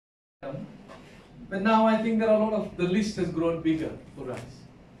But now I think there are a lot of, the list has grown bigger for us.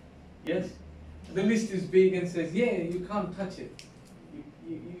 Yes? The list is big and says, yeah, you can't touch it.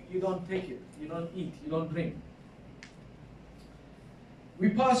 You don't take it. You don't eat. You don't drink. We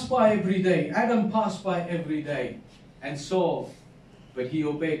pass by every day. Adam passed by every day and saw, but he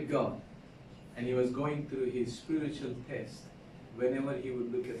obeyed God. And he was going through his spiritual test whenever he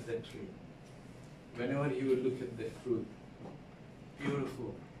would look at the tree. Whenever he would look at the fruit.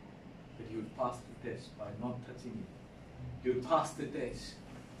 Beautiful. But he would pass the test by not touching it. He would pass the test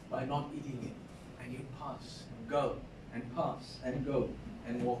by not eating it. And he'd pass and go and pass and go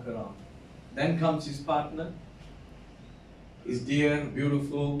and walk around. Then comes his partner, his dear,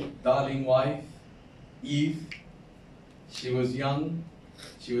 beautiful, darling wife, Eve. She was young,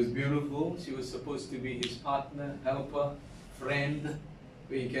 she was beautiful, she was supposed to be his partner, helper, friend,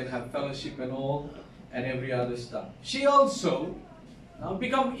 where he can have fellowship and all, and every other stuff. She also now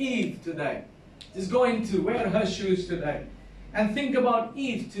become Eve today. Just going to wear her shoes today. And think about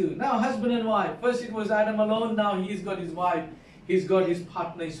Eve too. Now husband and wife. First it was Adam alone, now he's got his wife, he's got his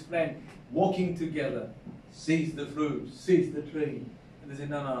partner, his friend, walking together. Sees the fruit, sees the tree. And they said,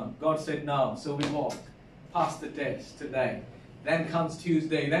 no. God said no. So we walked. Passed the test today. Then comes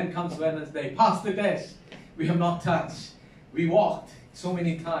Tuesday, then comes Wednesday. Passed the test. We have not touched. We walked so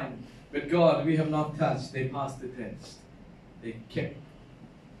many times. But God, we have not touched. They passed the test. They kept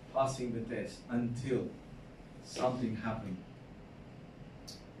passing the test until something happened.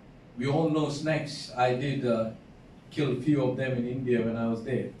 We all know snakes. I did kill a few of them in India when I was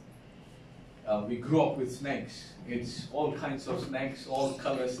there. We grew up with snakes. It's all kinds of snakes, all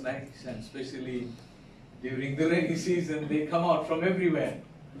color snakes, and especially during the rainy season, they come out from everywhere.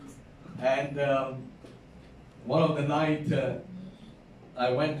 And one of the night,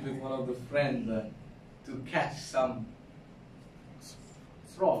 I went with one of the friends to catch some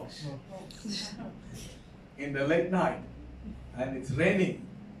frogs in the late night, and it's raining.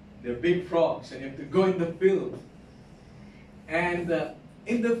 They're big frogs, and you have to go in the field. And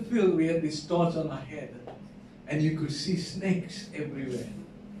in the field, we had this torch on our head, and you could see snakes everywhere.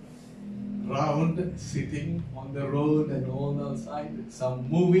 Round, sitting on the road and all outside, some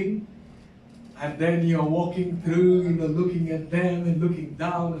moving. And then you're walking through, looking at them and looking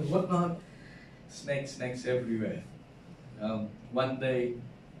down and whatnot. Snakes everywhere. One day,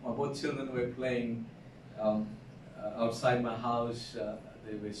 my both children were playing outside my house.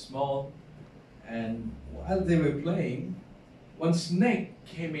 They were small. And while they were playing, one snake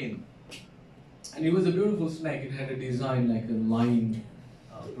came in. And it was a beautiful snake. It had a design like a line,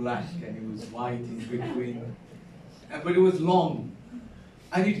 black, and it was white in between. But it was long.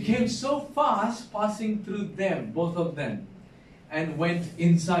 And it came so fast, passing through them, both of them, and went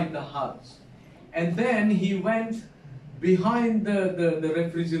inside the house. And then he went behind the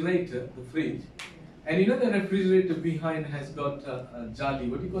refrigerator, the fridge. And the refrigerator behind has got a jali.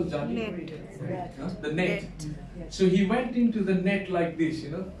 What do you call jali? Net. The net. So he went into the net like this,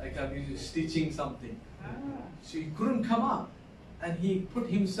 like I was stitching something. So he couldn't come out. And he put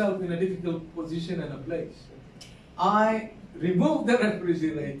himself in a difficult position and a place. I removed the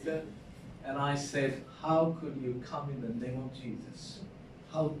refrigerator and I said, how could you come in the name of Jesus?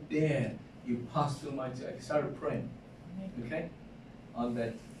 How dare you pass through my church? I started praying, okay, on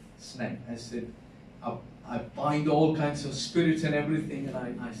that snake. I said, I bind all kinds of spirits and everything,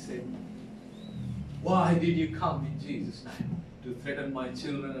 and I said, why did you come in Jesus' name? To threaten my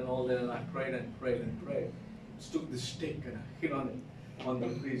children and all that, and I prayed and prayed and prayed. Just took the stick and I hit on it, on the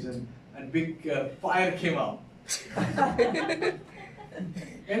prison, and big fire came out.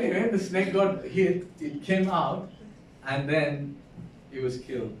 Anyway, the snake got hit, it came out, and then it was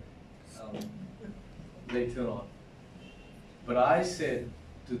killed later on. But I said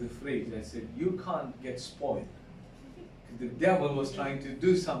to the fridge, I said, you can't get spoiled. The devil was trying to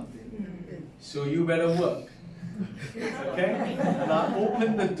do something, so you better work. Okay? And I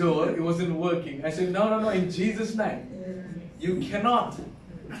opened the door, it wasn't working. I said, no, in Jesus' name. You cannot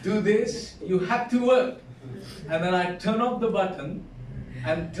do this, you have to work. And then I turned off the button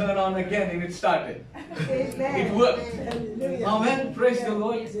and turned on again, and it started. It worked. Amen. Praise the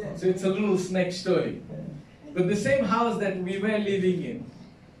Lord. So it's a little snake story. But the same house that we were living in,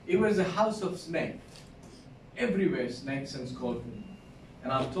 it was a house of snakes. Everywhere snakes and scorpions.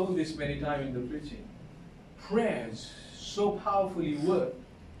 And I've told this many times in the preaching. Prayers so powerfully work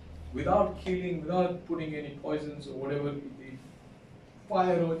without killing, without putting any poisons or whatever,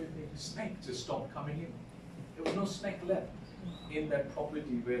 fire or anything. Snake just stopped coming in. There was no snake left in that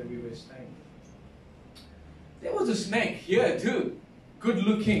property where we were staying. There was a snake here too. Good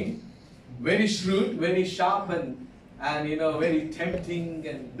looking, very shrewd, very sharp, and and very tempting,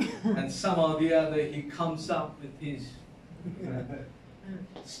 and somehow or the other he comes up with his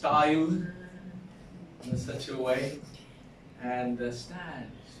style in such a way and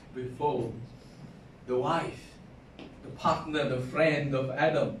stands before the wife, the partner, the friend of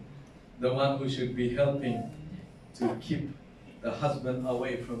Adam, the one who should be helping to keep the husband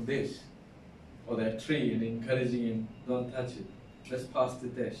away from this or that tree and encouraging him, don't touch it. Let's pass the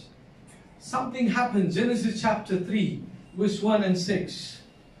test. Something happened, Genesis chapter 3, verse 1 and 6.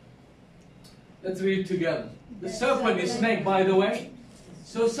 Let's read together. The serpent is snake, by the way.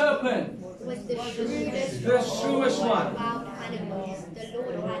 So serpent was the shrewdest one. wild animals the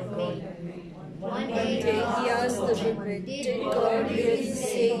Lord had made. One day He asked the woman, "Did God really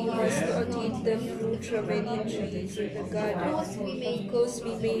say you must not eat the fruit from any trees in the garden?" Of course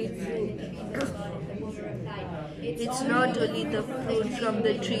we made fruit. It's not only the fruit from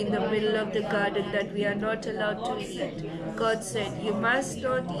the tree in the middle of the garden that we are not allowed to eat. God said, "You must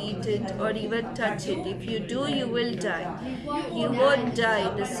not eat it or even touch it. If you do, you will die." "You won't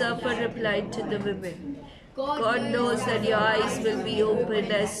die," the serpent replied to the woman. God knows that your eyes will be opened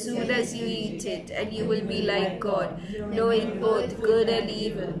as soon as you eat it, and you will be like God, knowing both good and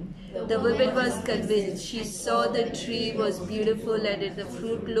evil. The woman was convinced. She saw the tree was beautiful and the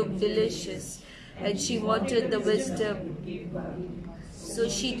fruit looked delicious, and she wanted the wisdom. So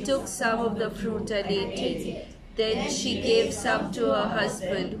she took some of the fruit and ate it. Then she gave some to her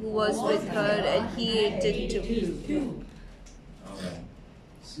husband who was with her, and he ate it too. Alright.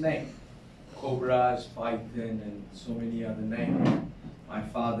 Snake, cobras, python, and so many other names. My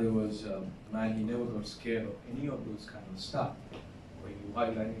father was a man, he never got scared of any of those kind of stuff. When you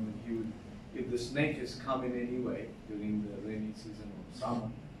wild animal, if the snake has come in any way during the rainy season of summer,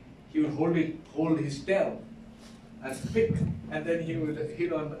 he would hold his tail and pick, and then he would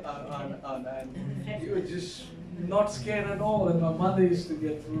hit on and he was just not scared at all. And my mother used to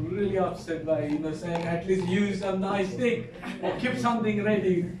get really upset by saying, "At least use a nice stick or keep something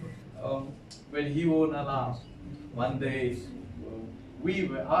ready." When he won't allow. One day,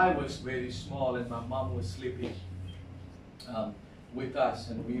 I was very small and my mom was sleeping with us,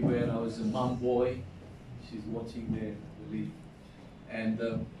 and I was a mom boy. She's watching there, I believe. And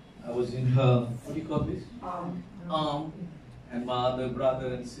I was in her, what do you call this? Arm. And my other brother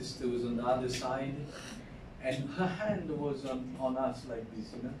and sister was on the other side. And her hand was on us like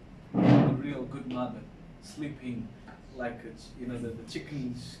this, a real good mother, sleeping like the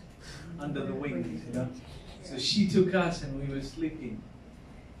chickens under the wings, So she took us and we were sleeping.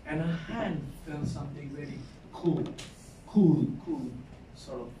 And her hand felt something very cool,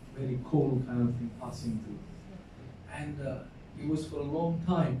 sort of very cold kind of thing passing through. And it was for a long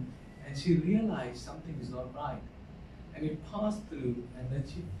time. And she realized something is not right. And it passed through, and then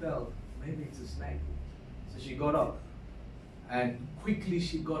she felt, maybe it's a snake. So she got up. And quickly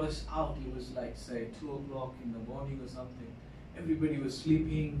she got us out. It was like, say, 2 o'clock in the morning or something. Everybody was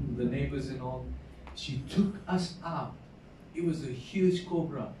sleeping, the neighbors and all. She took us out. It was a huge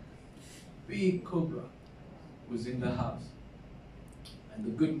cobra, big cobra, was in the house. And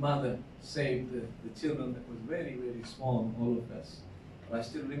the good mother saved the children that was very, very small, all of us. But I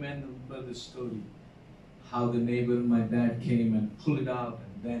still remember the story, how the neighbor and my dad came and pulled it out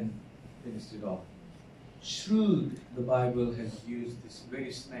and then finished it off. Shrewd, the Bible has used these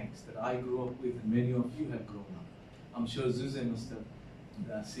very snakes that I grew up with and many of you have grown up. I'm sure Zuze must have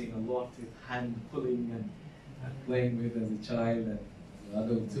seen a lot with hand pulling and playing with as a child and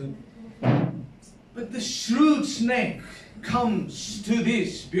adult too. But the shrewd snake comes to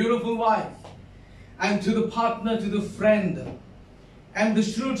this beautiful wife and to the partner, to the friend. And the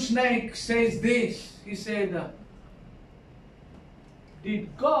shrewd snake says this. He said,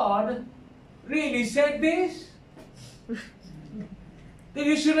 "Did God really say this? That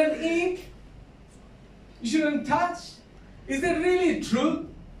you shouldn't eat? You shouldn't touch? Is that really true?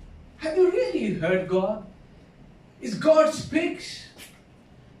 Have you really heard God? Is God speaks?"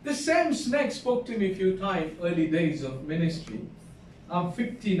 The same snake spoke to me a few times, early days of ministry. I'm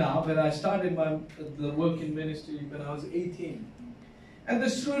 50 now, but I started the work in ministry when I was 18. And the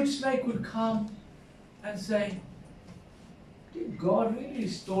shrewd snake would come and say, "Did God really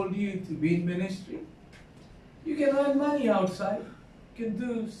told you to be in ministry? You can earn money outside. You can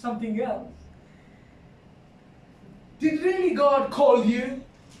do something else. Did really God call you?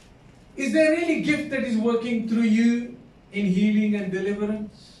 Is there really gift that is working through you in healing and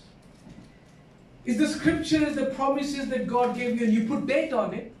deliverance? Is the scriptures, the promises that God gave you, and you put date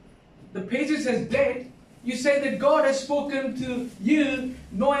on it, the pages has date, you say that God has spoken to you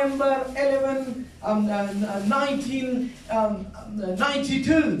November 11,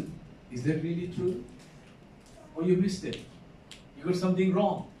 1992. Is that really true? or you missed it. You got something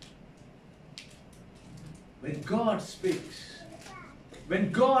wrong. When God speaks,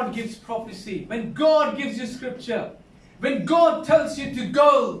 when God gives prophecy, when God gives you scripture, when God tells you to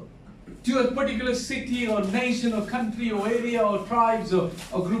go to a particular city or nation or country or area or tribes or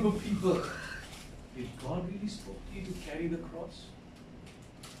group of people, did God really spoke to you to carry the cross?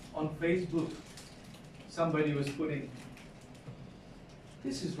 On Facebook, somebody was putting,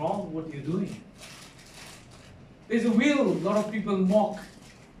 this is wrong what you're doing. There's a will. A lot of people mock.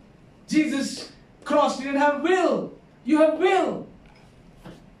 Jesus' cross didn't have will. You have will.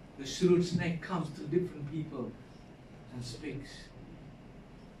 The shrewd snake comes to different people and speaks.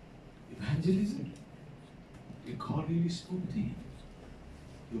 Evangelism. Did God really spoke to you?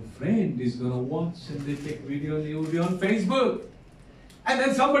 Your friend is going to watch and they take video and it will be on Facebook. And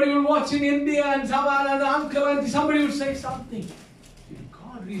then somebody will watch in India and someone, an uncle, and somebody will say something. Did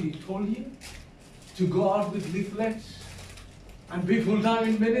God really told you to go out with leaflets and be full-time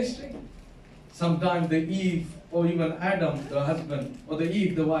in ministry? Sometimes the Eve or even Adam, the husband, or the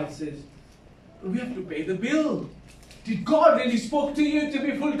Eve, the wife says, we have to pay the bill. Did God really spoke to you to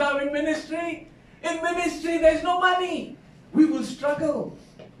be full-time in ministry? In ministry, there's no money. We will struggle.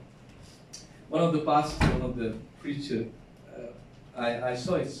 One of the pastors, one of the preachers, I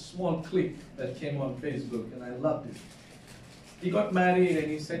saw a small clip that came on Facebook and I loved it. He got married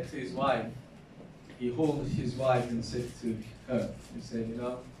and he said to his wife, he held his wife and said to her, he said, you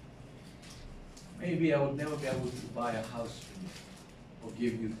know, maybe I would never be able to buy a house for you or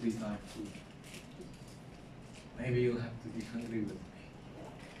give you 3 times food. Maybe you'll have to be hungry with me.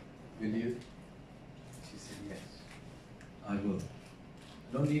 Will you? She said, yes, I will.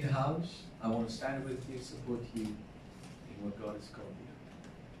 I don't need a house. I want to stand with you, support you in what God has called you.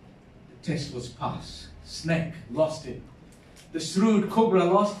 The test was passed. Snake lost it. The shrewd cobra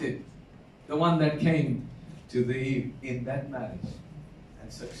lost it. The one that came to the Eve in that marriage.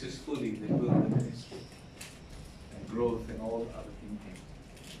 And successfully they built the ministry. And growth and all other things came.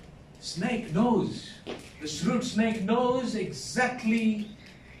 Snake knows. The shrewd snake knows exactly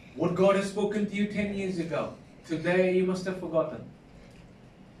what God has spoken to you 10 years ago. Today you must have forgotten.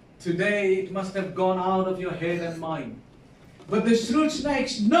 Today it must have gone out of your head and mind. But the shrewd snake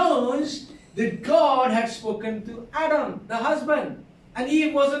knows that God had spoken to Adam, the husband, and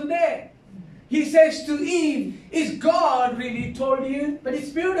Eve wasn't there. He says to Eve, is God really told you? But it's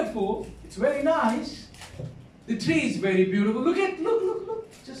beautiful. It's very nice. The tree is very beautiful. Look.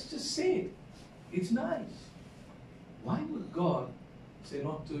 Just see it. It's nice. Why would God say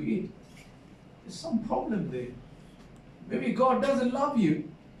not to eat? There's some problem there. Maybe God doesn't love you.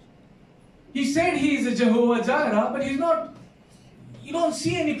 He said he is a Jehovah Jireh, but he's not. You don't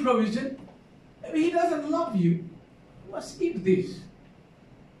see any provision. Maybe he doesn't love you. You must eat this.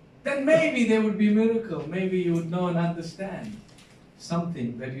 Then maybe there would be a miracle. Maybe you would know and understand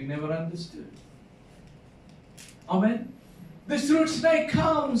something that you never understood. Amen. The shrewd snake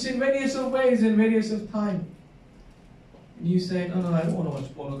comes in various of ways and various of time. And you say, no, I don't want to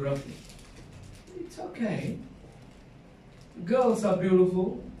watch pornography. It's okay. The girls are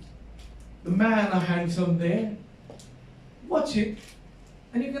beautiful. The men are handsome there. Watch it.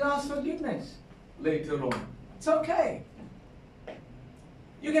 And you can ask forgiveness later on. It's okay.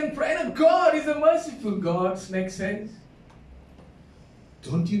 You can pray that God is a merciful God, snake says.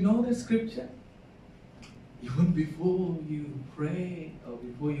 Don't you know the scripture? Even before you pray or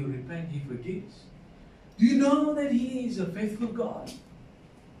before you repent, He forgives. Do you know that He is a faithful God?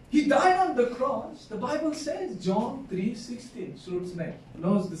 He died on the cross. The Bible says, John 3:16, shrewd snake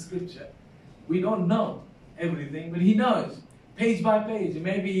knows the scripture. We don't know everything, but He knows. Page by page.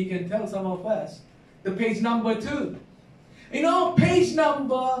 Maybe He can tell some of us the page number too. You know, page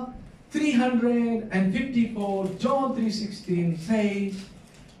number 354, John 3:16 says,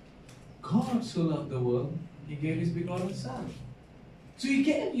 God so loved the world, He gave His begotten Son. So He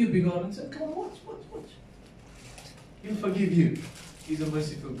gave you begotten Son. Come on, watch. He'll forgive you. He's a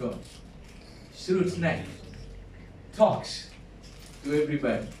merciful God. Shrewd snake talks to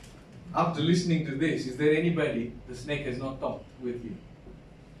everybody. After listening to this, is there anybody the snake has not talked with you?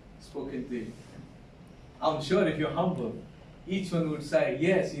 Spoken to you? I'm sure if you're humble, each one would say,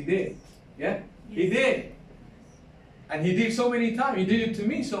 yes, He did. Yeah? Yes. He did. And He did so many times. He did it to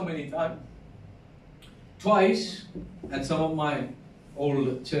me so many times. Twice, and some of my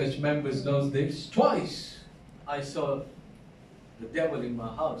old church members knows this, twice I saw the devil in my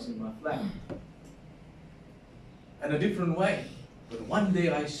house, in my flat. In a different way. But one day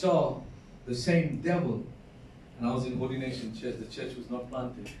I saw the same devil, and I was in Holy Nation Church. The church was not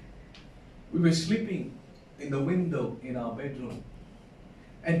planted. We were sleeping in the window in our bedroom.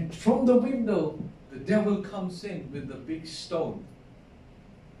 And from the window the devil comes in with the big stone.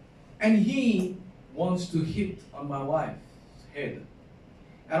 And he wants to hit on my wife's head.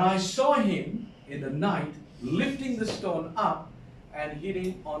 And I saw him in the night lifting the stone up and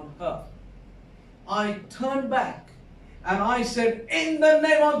hitting on her. I turned back and I said, in the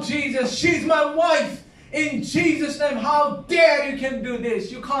name of Jesus, she's my wife. In Jesus' name, how dare you can do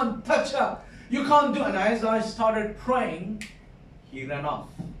this? You can't touch her. You can't do it. And as I started praying, he ran off.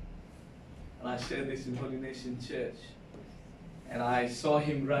 And I shared this in Holy Nation Church. And I saw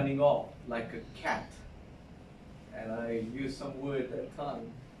him running off like a cat. And I used some word that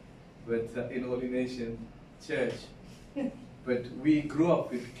time, but in Holy Nation Church. But we grew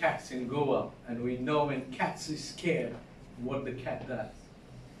up with cats in Goa, and we know when cats is scared, what the cat does.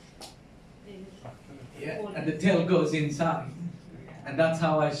 Yeah, and the tail goes inside. And that's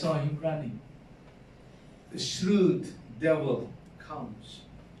how I saw him running. The shrewd devil comes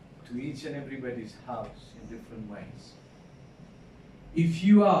to each and everybody's house in different ways. If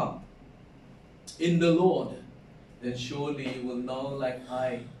you are in the Lord, then surely you will know, like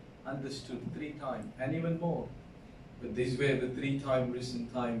I understood 3 times and even more. But these were the 3 times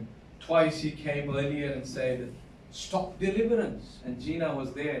recent time. Twice he came earlier and said, stop deliverance. And Gina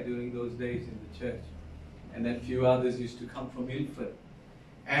was there during those days in the church. And then a few others used to come from Ilford.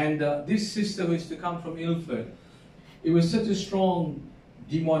 And this sister who used to come from Ilford, it was such a strong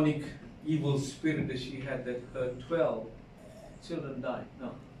demonic evil spirit that she had that her 12 children died.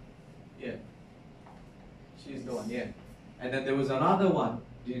 No. Yeah. She's the one, yeah. And then there was another one,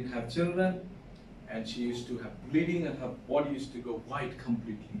 didn't have children, and she used to have bleeding, and her body used to go white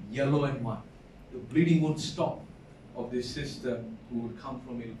completely, yellow and white. The bleeding would stop of this sister who would come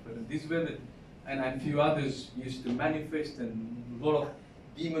from Ilford. And these were the, and a few others used to manifest, and a lot of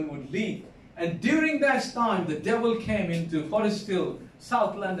demon would leave. And during that time, the devil came into Forest Hill,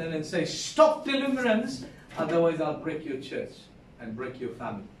 South London, and say, stop deliverance, otherwise I'll break your church and break your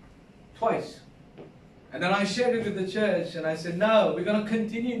family. Twice. And then I shared it with the church, and I said, no, we're going to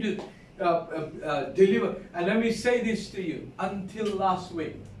continue to deliver. And let me say this to you. Until last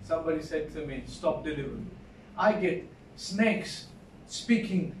week, somebody said to me, stop delivering. I get snakes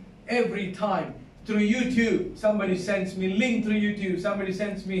speaking every time through YouTube. Somebody sends me link through YouTube. Somebody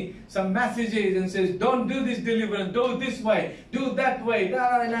sends me some messages and says, don't do this deliverance. Do it this way. Do it that way.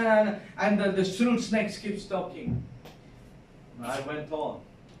 And the shrewd snakes keeps talking. And I went on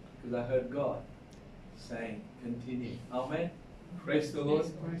because I heard God saying, continue. Amen. Praise the Lord.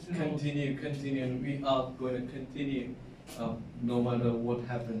 Continue, continue. And we are going to continue no matter what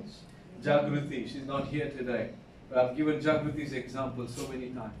happens. Jagruti, she's not here today. But I've given Jagruti's example so many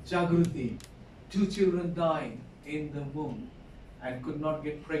times. Jagruti, 2 children died in the womb and could not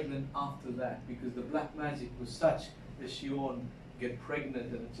get pregnant after that because the black magic was such that she won't get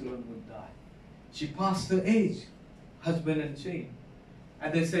pregnant and the children would die. She passed her age, husband and she.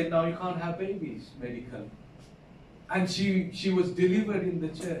 And they said, no, you can't have babies medically. And she was delivered in the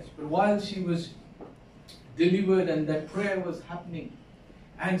church. But while she was delivered and that prayer was happening,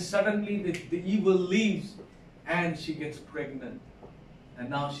 and suddenly the evil leaves and she gets pregnant. And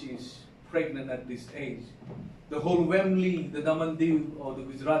now she's pregnant at this age. The whole Wembley, the Damandiv or the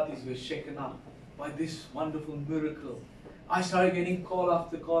Gujaratis were shaken up by this wonderful miracle. I started getting call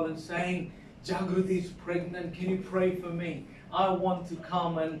after call and saying, Jagruti is pregnant, can you pray for me? I want to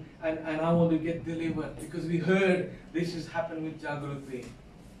come and I want to get delivered because we heard this has happened with Jagruti.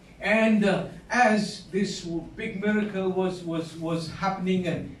 And as this big miracle was happening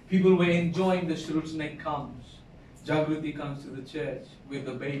and people were enjoying, the shrewd snake comes. Jagruti comes to the church with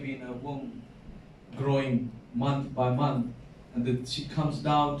the baby in her womb, growing month by month. And then she comes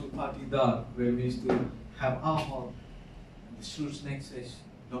down to Patidar, where we used to have alcohol. And the shrewd snake says,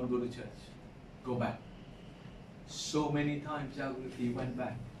 don't go to church, go back. So many times Jagruti went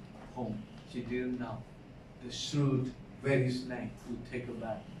back home. She didn't know. The shrewd, very snake would take her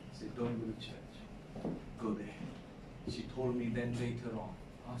back. Said, don't go to church, go there. She told me then later on,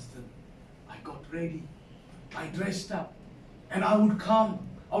 Pastor, I got ready. I dressed up and I would come.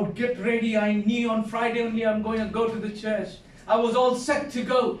 I would get ready. I knew on Friday only I'm going to go to the church. I was all set to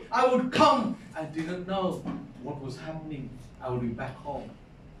go. I would come. I didn't know what was happening. I would be back home.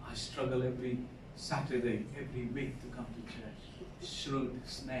 I struggle every Saturday, every week to come to church. Shrewd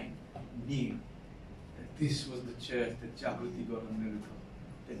snake knew that this was the church that Jagruti got a miracle.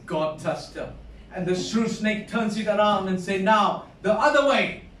 That God touched her. And the shrewd snake turns it around and says, now, the other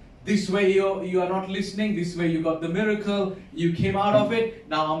way. This way you are not listening. This way you got the miracle. You came out of it.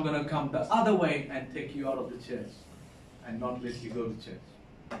 Now I'm going to come the other way and take you out of the church. And not let you go to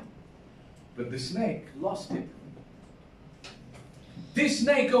church. But the snake lost it. This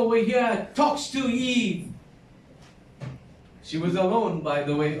snake over here talks to Eve. She was alone, by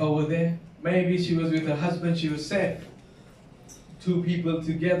the way, over there. Maybe she was with her husband, she was safe. Two people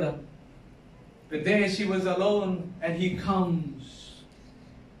together. But there she was alone, and he comes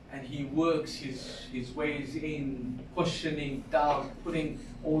and he works his ways in, questioning, doubt, putting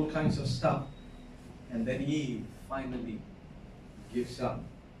all kinds of stuff. And then Eve finally gives up.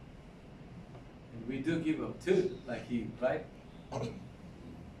 And we do give up too, like Eve, right?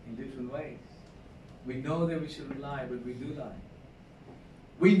 In different ways. We know that we shouldn't lie, but we do lie.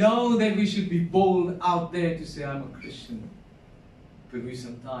 We know that we should be bold out there to say, I'm a Christian. But we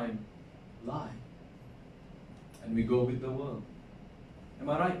sometimes lie. And we go with the world. Am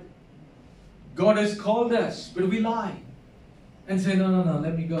I right? God has called us, but we lie. And say, no,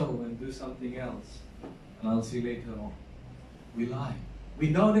 let me go and do something else. And I'll see later on. We lie. We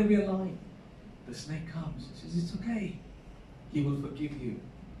know that we are lying. The snake comes and says, it's okay. He will forgive you.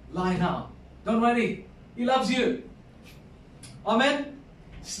 Lie now. Don't worry. He loves you. Amen?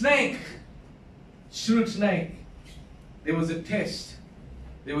 Snake. Shrewd snake. There was a test.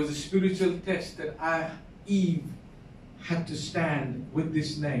 There was a spiritual test that Eve had to stand with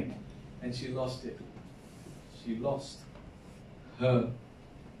this snake. And she lost it. She lost her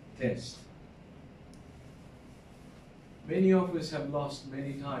test. Many of us have lost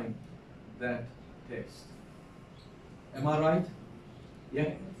many times that test. Am I right?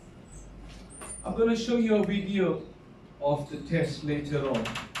 Yeah. I'm going to show you a video of the test later on.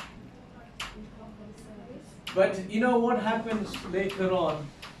 But you know what happens later on?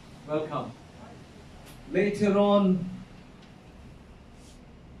 Welcome. Later on,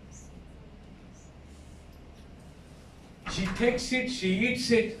 she takes it, she eats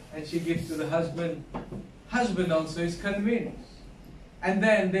it, and she gives to the husband. Husband also is convinced. And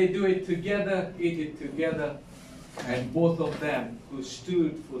then they do it together, eat it together. And both of them, who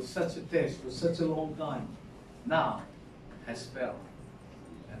stood for such a test for such a long time, now has failed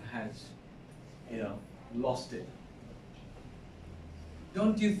and has, lost it.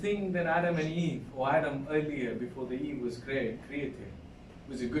 Don't you think that Adam and Eve, or Adam earlier, before the Eve was created,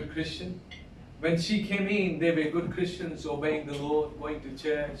 was a good Christian? When she came in, they were good Christians, obeying the Lord, going to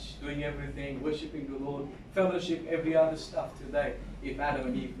church, doing everything, worshipping the Lord, fellowship, every other stuff today, if Adam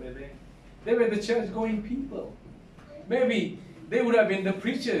and Eve were there. They were the church-going people. Maybe they would have been the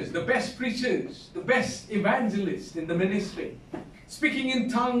preachers, the best evangelists in the ministry. Speaking in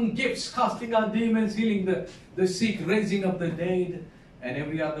tongue, gifts, casting out demons, healing the sick, raising up the dead, and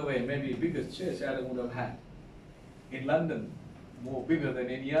every other way. Maybe biggest church Adam would have had. In London, more bigger than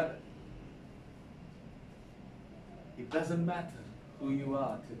any other. It doesn't matter who you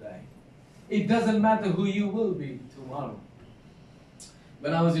are today. It doesn't matter who you will be tomorrow.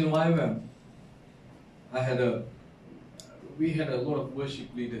 When I was in YWAM, we had a lot of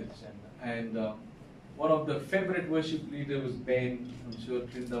worship leaders, and one of the favorite worship leaders was Ben. I'm sure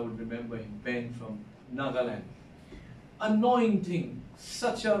Trinda would remember him, Ben from Nagaland. Anointing,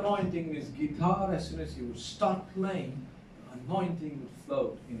 such anointing in his guitar. As soon as he would start playing, anointing would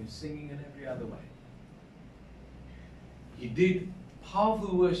float in his singing and every other way. He did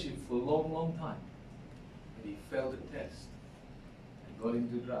powerful worship for a long, long time, but he failed the test and got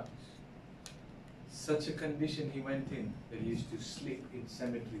into drugs. Such a condition he went in that he used to sleep in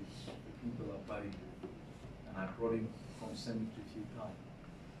cemeteries where people are buried. And I brought him from cemetery a few times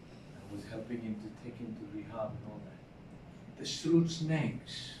and was helping him to take him to rehab and all that. The shrewd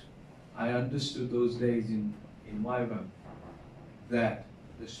snakes. I understood those days in YWAM that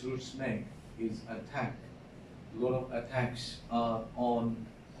the shrewd snake is attacked. A lot of attacks are on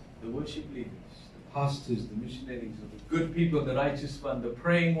the worship leaders, the pastors, the missionaries, the good people, the righteous one, the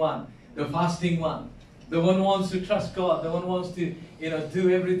praying one, the fasting one, the one who wants to trust God, the one who wants to do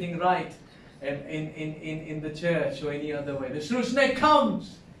everything right and in the church or any other way. The shrewd snake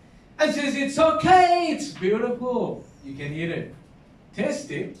comes and says, it's okay, it's beautiful, you can eat it.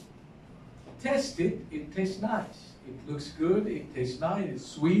 Test it, it tastes nice. It looks good, it tastes nice, it's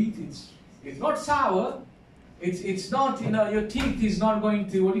sweet, it's not sour. It's not, your teeth is not going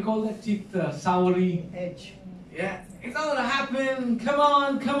to, what do you call that, teeth, soury? Edge. Yeah, it's not going to happen. Come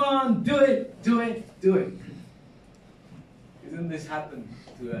on, do it. Isn't this happen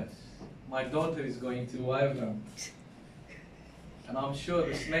to us? My daughter is going to YWAM. And I'm sure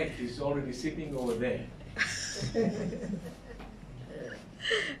the snake is already sitting over there.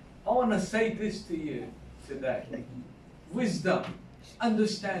 I want to say this to you today. Wisdom,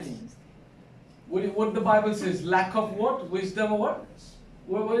 understanding. What the Bible says, lack of what? Wisdom or what?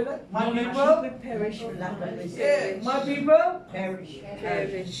 What is that? My people perish for lack of wisdom. Yeah, my people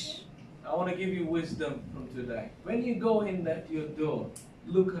perish. I want to give you wisdom from today. When you go in your door,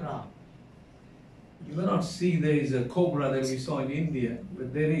 look around. You will not see there is a cobra that we saw in India,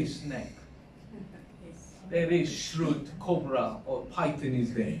 but there is snake. There is shrewd cobra or python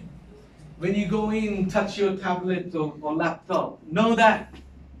is there. When you go in, touch your tablet or laptop, know that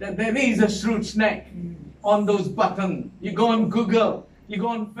there is a shrewd snake on those buttons. You go on Google, you go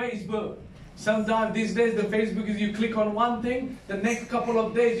on Facebook. Sometimes these days the Facebook is you click on one thing, the next couple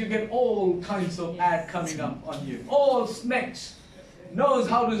of days you get all kinds of ads coming up on you. All snakes knows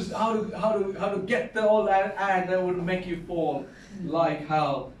how to get the all ad that would make you fall, like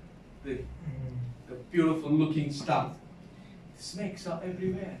how the beautiful looking stuff. Snakes are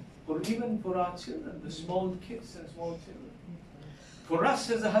everywhere. Even for our children, the small kids and small children. For us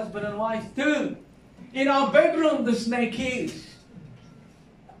as a husband and wife too. In our bedroom the snake is.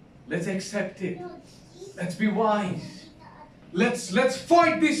 Let's accept it. Let's be wise. Let's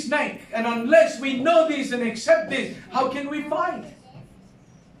fight this snake. And unless we know this and accept this, how can we fight?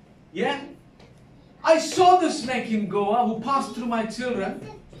 Yeah? I saw the snake in Goa who passed through my children.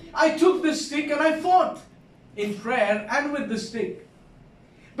 I took the stick and I fought in prayer and with the stick.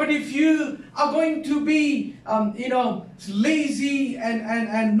 But if you are going to be, lazy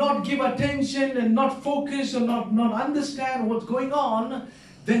and not give attention and not focus or not understand what's going on,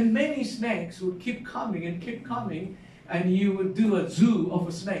 then many snakes would keep coming, and you would do a zoo of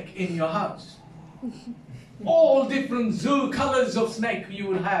a snake in your house. All different zoo colors of snake you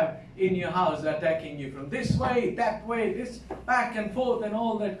would have in your house attacking you from this way, that way, this back and forth and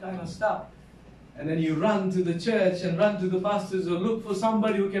all that kind of stuff. And then you run to the church and run to the pastors or look for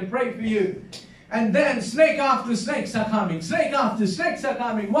somebody who can pray for you. And then snake after snakes are coming. Snake after snakes are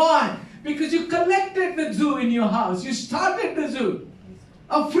coming. Why? Because you collected the zoo in your house. You started the zoo.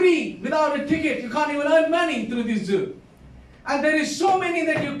 Free, without a ticket. You can't even earn money through this zoo. And there is so many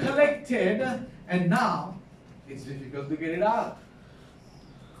that you collected. And now, it's difficult to get it out.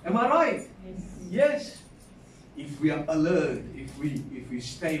 Am I right? Yes. If we are alert, if we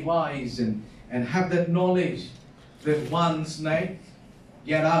stay wise and have that knowledge that one snake,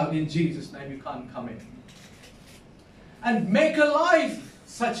 get out in Jesus' name, you can't come in. And make a life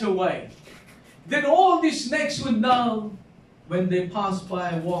such a way that all these snakes would know when they pass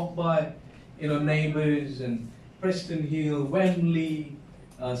by, walk by, neighbors and Preston Hill, Wembley,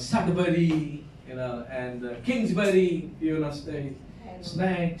 Sudbury, and Kingsbury, State,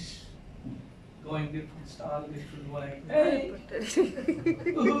 snakes. Going different style, different way. Hey!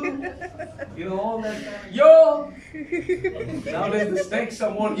 All that kind of, yo! Nowadays the snakes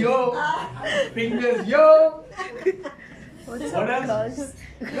someone, yo! Fingers, yo! What else?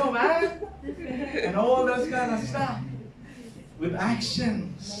 Yo, man! And all those kind of stuff. With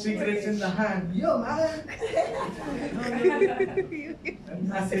action, cigarettes in the hand, yo, man! And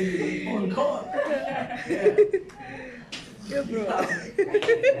message on call. Yeah.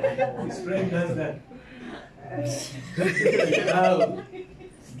 His friend does that.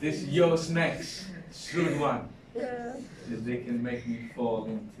 This yo snacks, shrewd one, that they can make me fall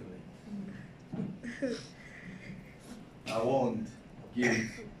into it. I won't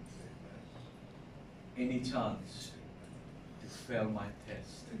give any chance to fail my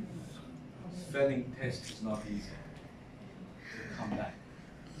test. Failing test is not easy to come back.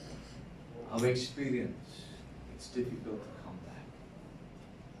 I've experienced it's difficult to come back.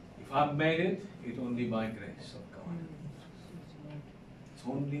 If I've made it, it's only by grace of God. It's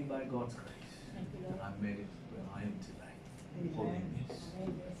only by God's grace that I've made it where I am today. Holiness.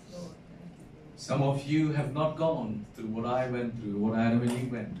 Some of you have not gone through what I went through, what Adam and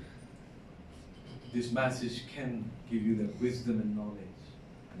Eve went through. This message can give you the wisdom and knowledge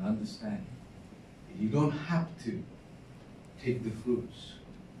and understanding. You don't have to take the fruits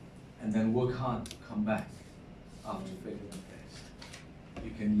and then work hard to come back after failing the test.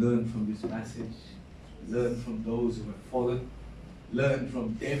 You can learn from this message, learn from those who have fallen, learn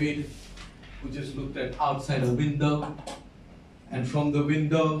from David, who just looked at outside a window, and from the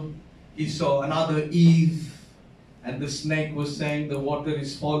window he saw another Eve, and the snake was saying the water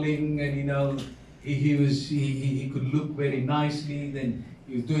is falling, and he could look very nicely. Then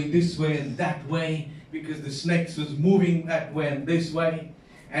he was doing this way and that way because the snake was moving that way and this way.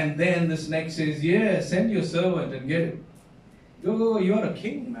 And then the snake says, yeah, send your servant and get it. You're a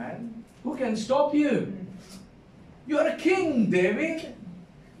king, man. Who can stop you? You're a king, David.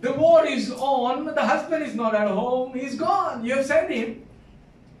 The war is on. The husband is not at home. He's gone. You have sent him.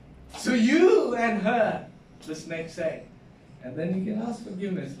 So you and her, the snake said. And then you can ask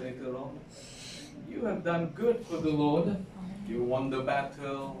forgiveness later on. You have done good for the Lord. You won the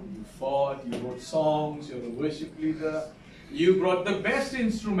battle. You fought. You wrote songs. You're a worship leader. You brought the best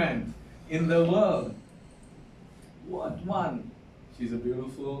instrument in the world. What one? She's a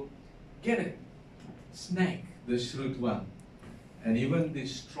beautiful, get it, snake, the shrewd one. And even the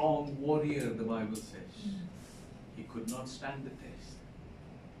strong warrior, the Bible says, he could not stand the test.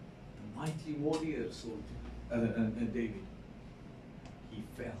 The mighty warrior soldier, David, he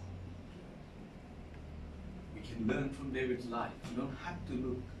fell. We can learn from David's life. You don't have to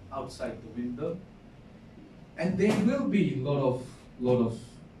look outside the window. And there will be a lot of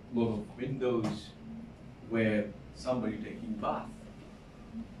windows where somebody taking bath.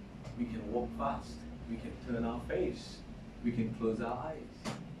 We can walk fast. We can turn our face. We can close our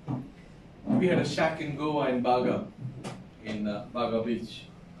eyes. We had a shack in Goa in Baga Beach.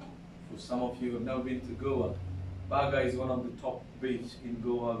 For some of you who have never been to Goa, Baga is one of the top beaches in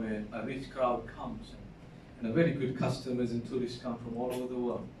Goa where a rich crowd comes. And a very good customers and tourists come from all over the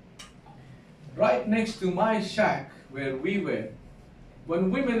world. Right next to my shack where we were,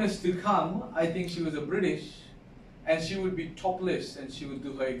 when women used to come, I think she was a British, and she would be topless and she would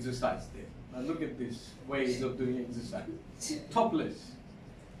do her exercise there. Now look at this ways of doing exercise. Topless.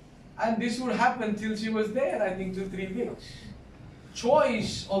 And this would happen till she was there, I think 2-3 weeks.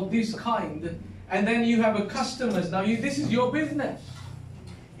 Choice of this kind, and then you have a customers. Now this is your business.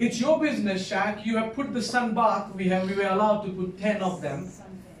 It's your business shack. You have put the sun bath. We were allowed to put 10 of them.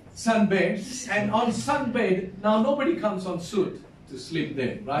 Sunbeds. And on sunbed, now nobody comes on suit to sleep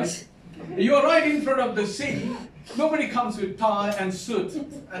there, right? You're right in front of the sea. Nobody comes with tie and suit.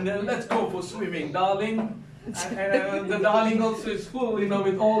 And then let's go for swimming, darling. And the darling also is full,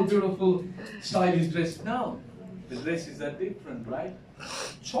 with all beautiful stylish dress. No, the dresses are different, right?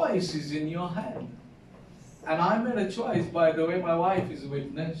 Choice is in your hand. And I made a choice, by the way, my wife is a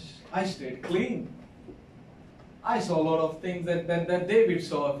witness. I stayed clean. I saw a lot of things that David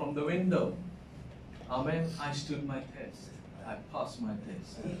saw from the window. Amen. I stood my test. I passed my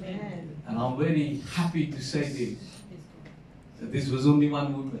test. Amen. And I'm very happy to say this. That this was only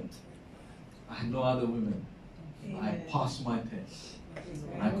one woman. I had no other women. Amen. I passed my test.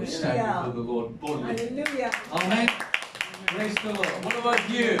 And I could stand before the Lord boldly. Hallelujah. Amen. Praise the Lord. What about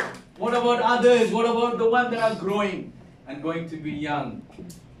you? What about others? What about the ones that are growing and going to be young?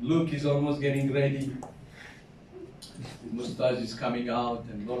 Luke is almost getting ready. His mustache is coming out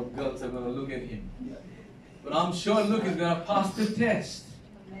and a lot of girls are going to look at him. But I'm sure Luke is going to pass the test.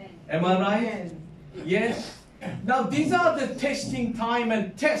 Am I right? Yes? Now these are the testing time,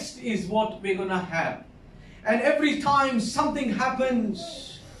 and test is what we're going to have. And every time something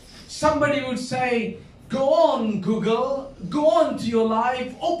happens, somebody would say, go on Google, go on to your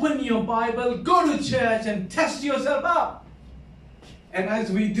life, open your Bible, go to church and test yourself up. And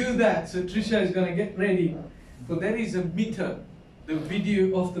as we do that, so Trisha is going to get ready. So there is a meter, the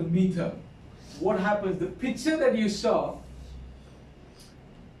video of the meter. What happens, the picture that you saw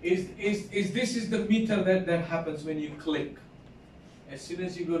is this is the meter that happens when you click. As soon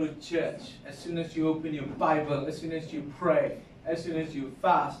as you go to church, as soon as you open your Bible, as soon as you pray, as soon as you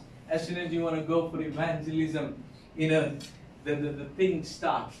fast, as soon as you want to go for evangelism, the thing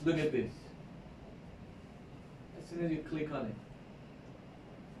starts. Look at this. As soon as you click on it.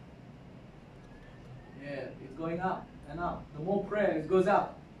 Yeah, it's going up and up. The more prayer, it goes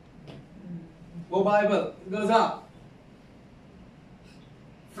up. More Bible, it goes up.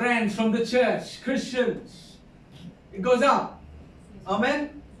 Friends from the church, Christians, it goes up.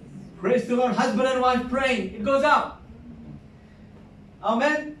 Amen? Praise the Lord. Husband and wife praying, it goes up.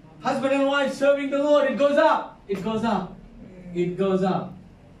 Amen? Husband and wife serving the Lord, it goes up. It goes up. It goes up.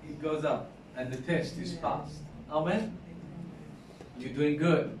 It goes up. And the test is passed. Amen? You're doing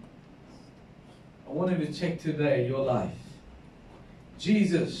good. I wanted to check today your life.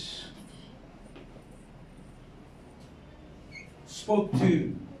 Jesus spoke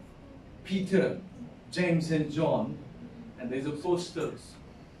to Peter, James and John, and there's a posters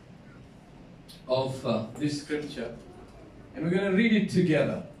of this scripture, and we're going to read it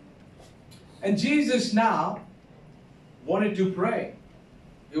together. And Jesus now wanted to pray.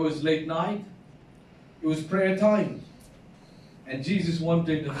 It was late night. It was prayer time. And Jesus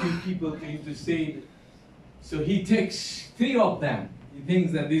wanted a few people to intercede. So he takes 3 of them. He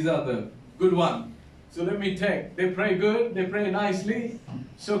thinks that these are the good ones. So let me take. They pray good. They pray nicely.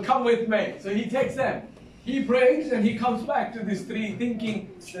 So come with me. So he takes them. He prays and he comes back to these 3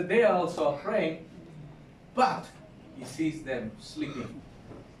 thinking that they also are praying. But he sees them sleeping.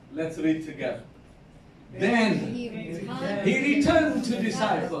 Let's read together. Then he returned to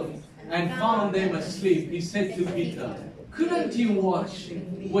disciples and found them asleep. He said to Peter, couldn't you watch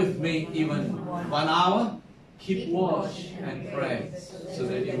with me even 1 hour? Keep watch and pray so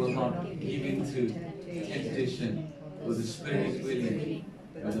that you will not give in to temptation, for the spirit is willing,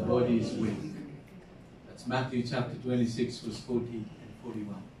 but the body is weak. That's Matthew chapter 26, verse 40 and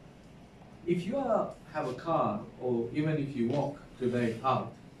 41. If you have a car, or even if you walk today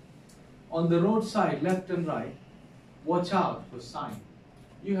out, on the roadside, left and right, watch out for signs.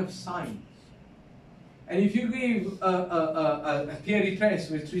 You have signs. And if you give a theory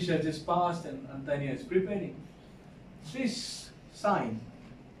test, which Trisha just passed and Antania is preparing, this sign,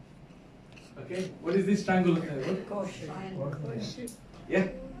 okay, what is this triangle? Caution. Yeah.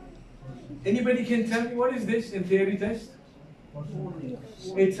 Anybody can tell me what is this in theory test?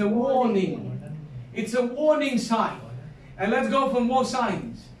 It's a warning. It's a warning sign. And let's go for more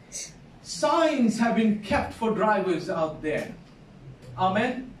signs. Signs have been kept for drivers out there.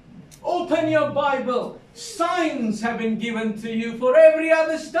 Amen. Open your Bible. Signs have been given to you for every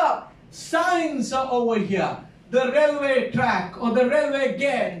other stuff. Signs are over here. The railway track or the railway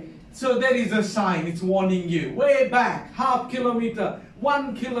gate. So there is a sign. It's warning you. Way back, half kilometer,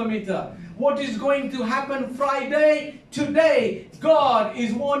 1 kilometer. What is going to happen Friday? Today, God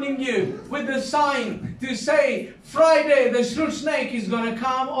is warning you with the sign to say, Friday the shrewd snake is going to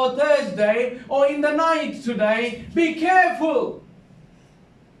come, or Thursday, or in the night today. Be careful.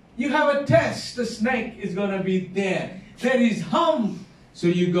 You have a test, the snake is going to be there. There is hump. So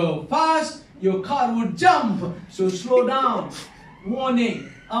you go fast, your car would jump. So slow down. Warning.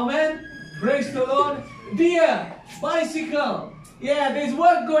 Amen. Praise the Lord. Deer, bicycle. Yeah, there's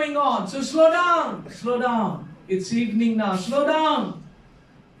work going on. So slow down. Slow down. It's evening now. Slow down.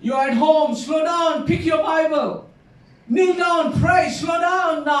 You're at home. Slow down. Pick your Bible. Kneel down. Pray. Slow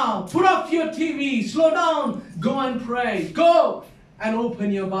down now. Put off your TV. Slow down. Go and pray. Go and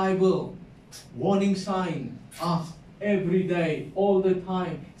open your Bible. Warning sign. Ask every day. All the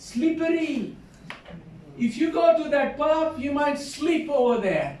time. Slippery. If you go to that path, you might slip over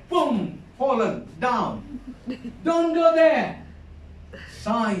there. Boom. Fallen down. Don't go there.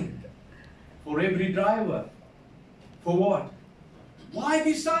 Sign for every driver. For what? Why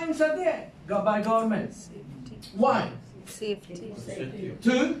these signs are there? By government. Why? Safety.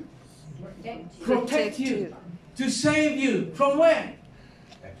 To protect you. To save you. From where?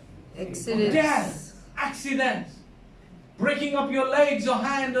 Accidents. Death. Accidents. Breaking up your legs or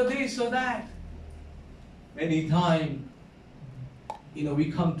hand or this or that. Many times,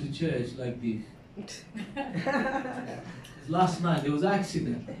 we come to church like this. Last night there was an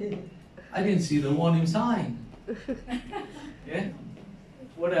accident. I didn't see the warning sign. Yeah?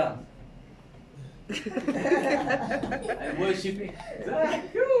 What else? I'm worshiping.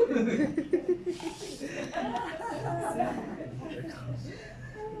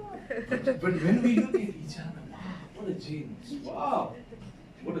 But when we look at each other, wow, what a genius. Wow,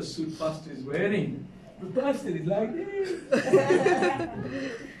 what a suit pastor is wearing. The pastor is like this.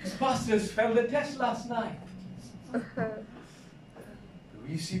 Pastors failed the test last night.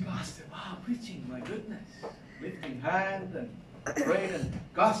 We see pastor, wow, preaching, my goodness. Lifting hand and praying and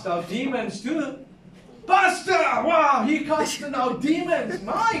cast out demons too. Pastor, wow, he casted out demons.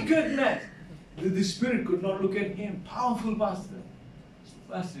 My goodness. The spirit could not look at him. Powerful pastor.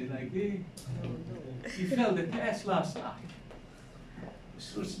 Pastor is like this. He failed the test last night. The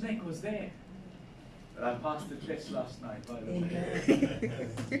shrewd snake was there. But I passed the test last night, by the way.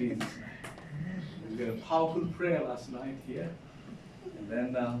 Jesus' name. We had a powerful prayer last night here. And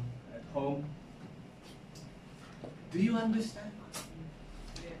then at home. Do you understand?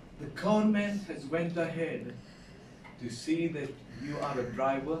 The government has went ahead to see that you are a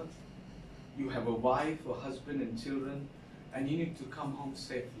driver, you have a wife or husband and children, and you need to come home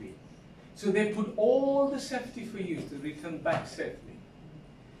safely. So they put all the safety for you to return back safely.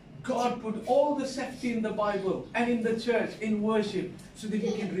 God put all the safety in the Bible and in the church, in worship, so that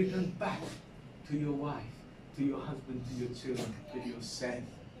you can return back to your wife, to your husband, to your children, that you're safe.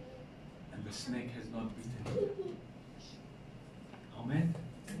 And the snake has not bitten you. Amen?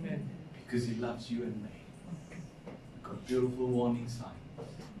 Amen. Because he loves you and me. We've got beautiful warning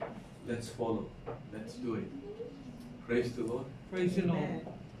signs. Let's follow. Let's do it. Praise the Lord. Praise the Lord.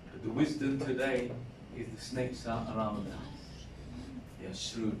 But the wisdom today is the snakes are around us. They are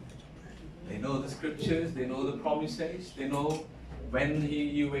shrewd. They know the scriptures. They know the promises. They know when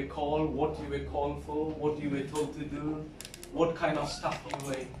you were called, what you were called for, what you were told to do, what kind of stuff you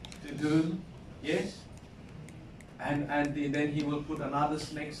were to do. Yes? And then he will put another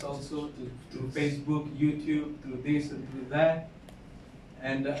snakes also to Facebook, YouTube, to this and to that.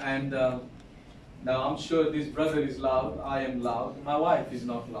 And now I'm sure this brother is loud. I am loud. My wife is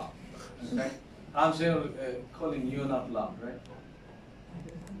not loud. Okay? I'm sure calling you not loud, right?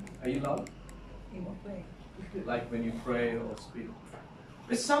 Are you loud? Like when you pray or speak.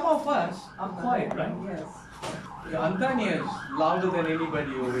 But some of us are quiet, right? Yes. Antania is louder than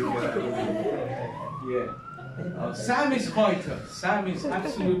anybody over here. Yeah. Sam is quieter. Sam is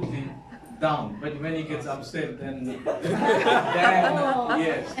absolutely down. But when he gets upset, then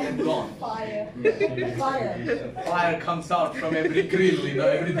yes, then gone. Fire. Yeah. Fire comes out from every grill,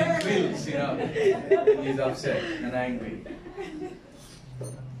 everything grills, He's upset and angry.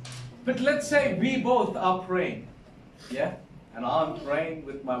 But let's say we both are praying, yeah? And I'm praying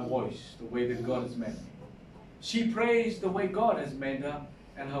with my voice, the way that God has made me. She prays the way God has made her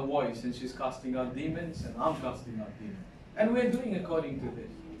and her voice, and she's casting out demons, and I'm casting out demons. And we're doing according to this.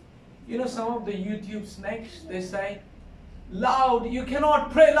 Some of the YouTube snakes, they say, loud, you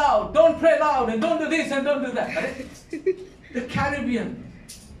cannot pray loud, don't pray loud, and don't do this and don't do that. The Caribbean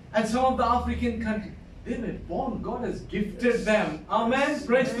and some of the African countries, they were born, God has gifted them. Amen,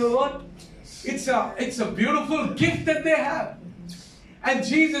 praise the Lord. It's a beautiful gift that they have. And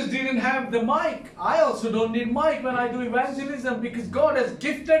Jesus didn't have the mic. I also don't need mic when I do evangelism, because God has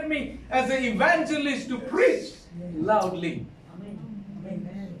gifted me as an evangelist to preach loudly.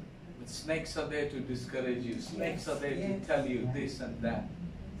 Amen. But snakes are there to discourage you. Snakes are there to tell you this and that.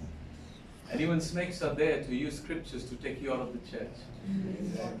 And even snakes are there to use scriptures to take you out of the church.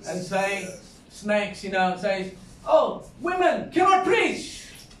 And say, snakes, say, oh, women cannot preach,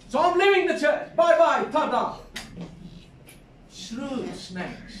 so I'm leaving the church. Bye-bye, ta-da. Shrewd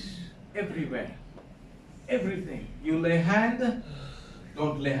snakes everywhere. Everything. You lay hand,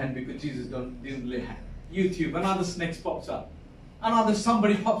 don't lay hand because Jesus didn't lay hand. YouTube, another snake pops up.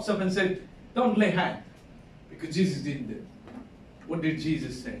 Somebody pops up and said, don't lay hand because Jesus didn't do it. What did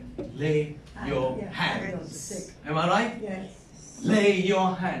Jesus say? Lay your hands. Am I right? Yes. Lay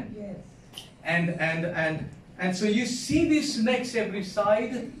your hand. Yes. And so you see these snakes every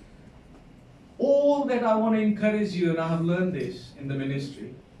side. All that I want to encourage you, and I have learned this in the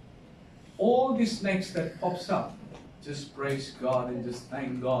ministry, all these snakes that pops up, just praise God and just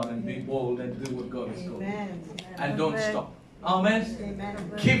thank God and be bold and do what God has called. And don't stop. Amen.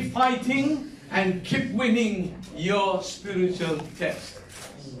 Amen. Keep fighting and keep winning your spiritual test.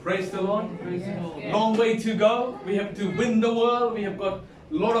 Praise the Lord. Praise the Lord. Long way to go. We have to win the world. We have got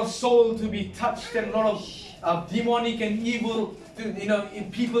a lot of soul to be touched and a lot of demonic and evil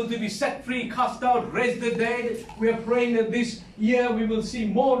people to be set free, cast out, raise the dead. We are praying that this year we will see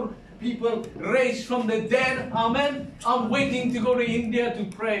more people raised from the dead. Amen. I'm waiting to go to India to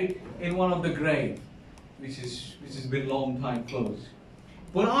pray in one of the graves, which has been a long time closed.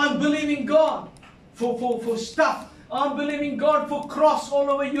 But I'm believing God for stuff. I'm believing God for cross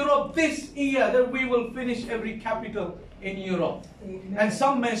all over Europe this year, that we will finish every capital in Europe. Amen. And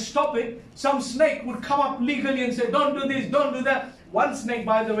some may stop it. Some snake would come up legally and say, don't do this, don't do that. One snake,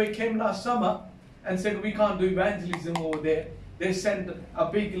 by the way, came last summer and said, we can't do evangelism over there. They sent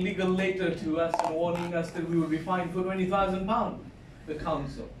a big legal letter to us and warning us that we will be fined for £20,000, the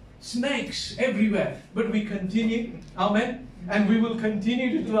council. Snakes everywhere. But we continue. Amen. And we will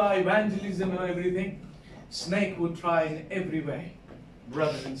continue to do our evangelism and everything. Snake would try in every way.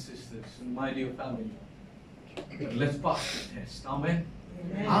 Brothers and sisters and my dear family. But let's pass the test. Amen.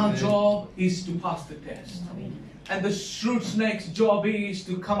 Amen. Our job is to pass the test. Amen. And the shrewd snake's job is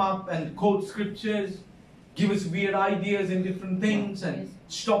to come up and quote scriptures, give us weird ideas in different things, and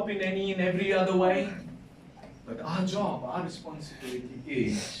stop in any and every other way. But our job, our responsibility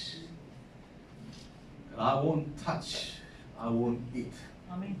is that I won't touch, I won't eat,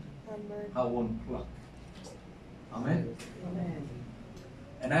 Amen. I won't pluck. Amen. Amen.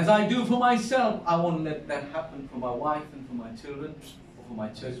 And as I do for myself, I won't let that happen for my wife and for my children, or for my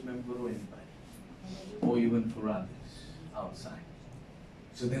church member or anybody, or even for others outside.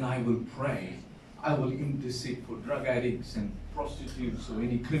 So then I will pray. I will intercede for drug addicts and prostitutes or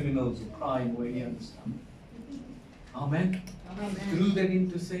any criminals or crime or any other stuff. Amen. Amen. Through that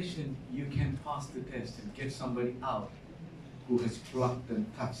intercession, you can pass the test and get somebody out who has plucked and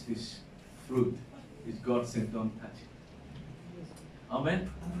touched this fruit. Which God said, don't touch it. Amen.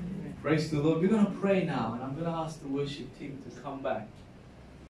 Amen. Praise the Lord. We're going to pray now, and I'm going to ask the worship team to come back.